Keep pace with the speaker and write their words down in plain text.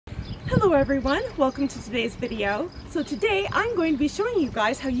Hello everyone, welcome to today's video. So today I'm going to be showing you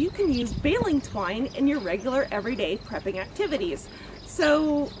guys how you can use baling twine in your regular everyday prepping activities.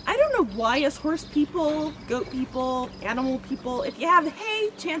 So I don't know why us horse people, goat people, animal people, if you have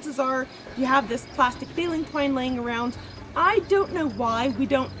hay, chances are you have this plastic baling twine laying around. I don't know why we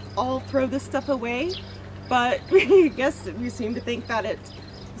don't all throw this stuff away, but I guess we seem to think that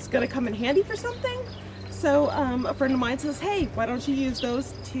it's going to come in handy for something. So a friend of mine says, hey, why don't you use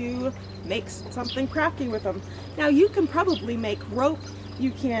those to make something crafty with them? Now you can probably make rope, you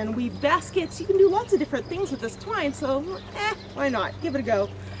can weave baskets, you can do lots of different things with this twine, so why not? Give it a go.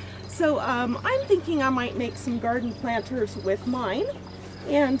 So I'm thinking I might make some garden planters with mine.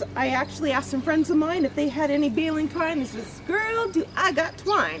 And I actually asked some friends of mine if they had any baling twine. They says, girl, do I got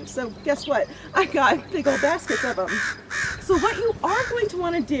twine. So guess what? I got big old baskets of them. So what you are going to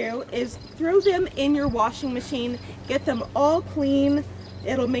want to do is throw them in your washing machine, get them all clean.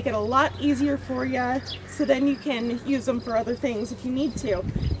 It'll make it a lot easier for you, so then you can use them for other things if you need to.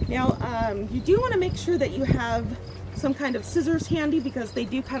 Now, you do want to make sure that you have some kind of scissors handy because they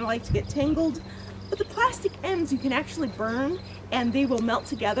do kind of like to get tangled. But the plastic ends you can actually burn and they will melt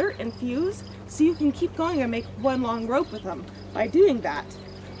together and fuse, so you can keep going and make one long rope with them by doing that.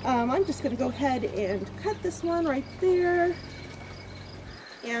 I'm just going to go ahead and cut this one right there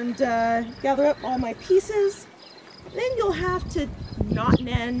and gather up all my pieces. Then you'll have to knot an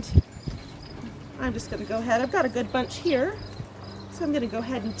end. I'm just going to go ahead, I've got a good bunch here, so I'm going to go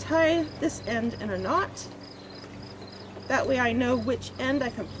ahead and tie this end in a knot. That way I know which end I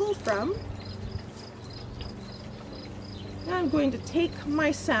can pull from. Now I'm going to take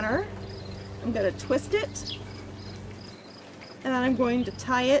my center, I'm going to twist it, and then I'm going to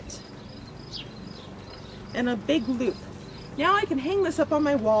tie it in a big loop. Now I can hang this up on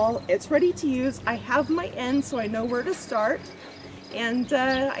my wall. It's ready to use. I have my end so I know where to start, and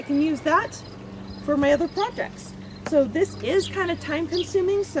I can use that for my other projects. So this is kind of time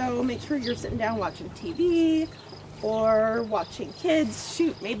consuming, so make sure you're sitting down watching TV or watching kids.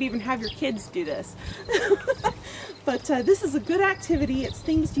 Shoot, maybe even have your kids do this. But this is a good activity. It's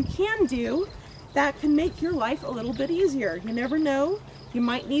things you can do that can make your life a little bit easier. You never know. You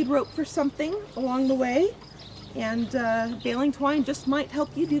might need rope for something along the way, and baling twine just might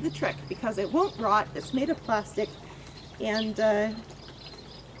help you do the trick because it won't rot. It's made of plastic, and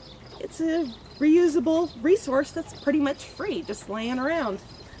it's a reusable resource that's pretty much free, just laying around.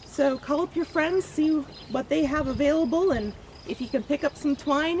 So call up your friends, see what they have available, and if you can pick up some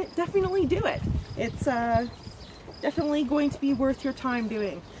twine, definitely do it. It's definitely going to be worth your time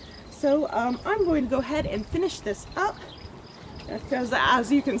doing. So I'm going to go ahead and finish this up because,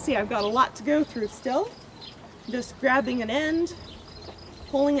 as you can see, I've got a lot to go through still. Just grabbing an end,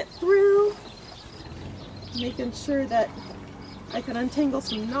 pulling it through, making sure that I can untangle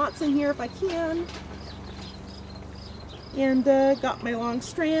some knots in here if I can. And got my long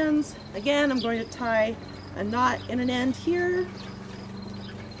strands. Again, I'm going to tie a knot in an end here.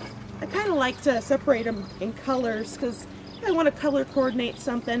 I kind of like to separate them in colors because if I want to color coordinate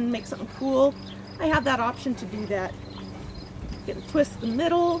something, make something cool, I have that option to do that. You can twist the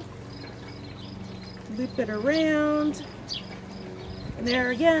middle, loop it around, and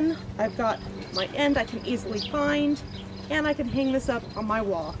there again, I've got my end I can easily find, and I can hang this up on my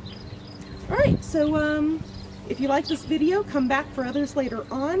wall. Alright, so if you like this video, come back for others later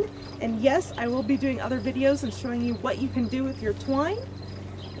on. And yes, I will be doing other videos and showing you what you can do with your twine.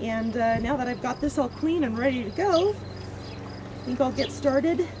 And now that I've got this all clean and ready to go, I think I'll get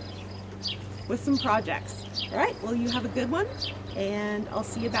started with some projects. Alright, well, you have a good one, and I'll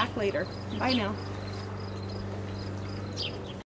see you back later. Bye now.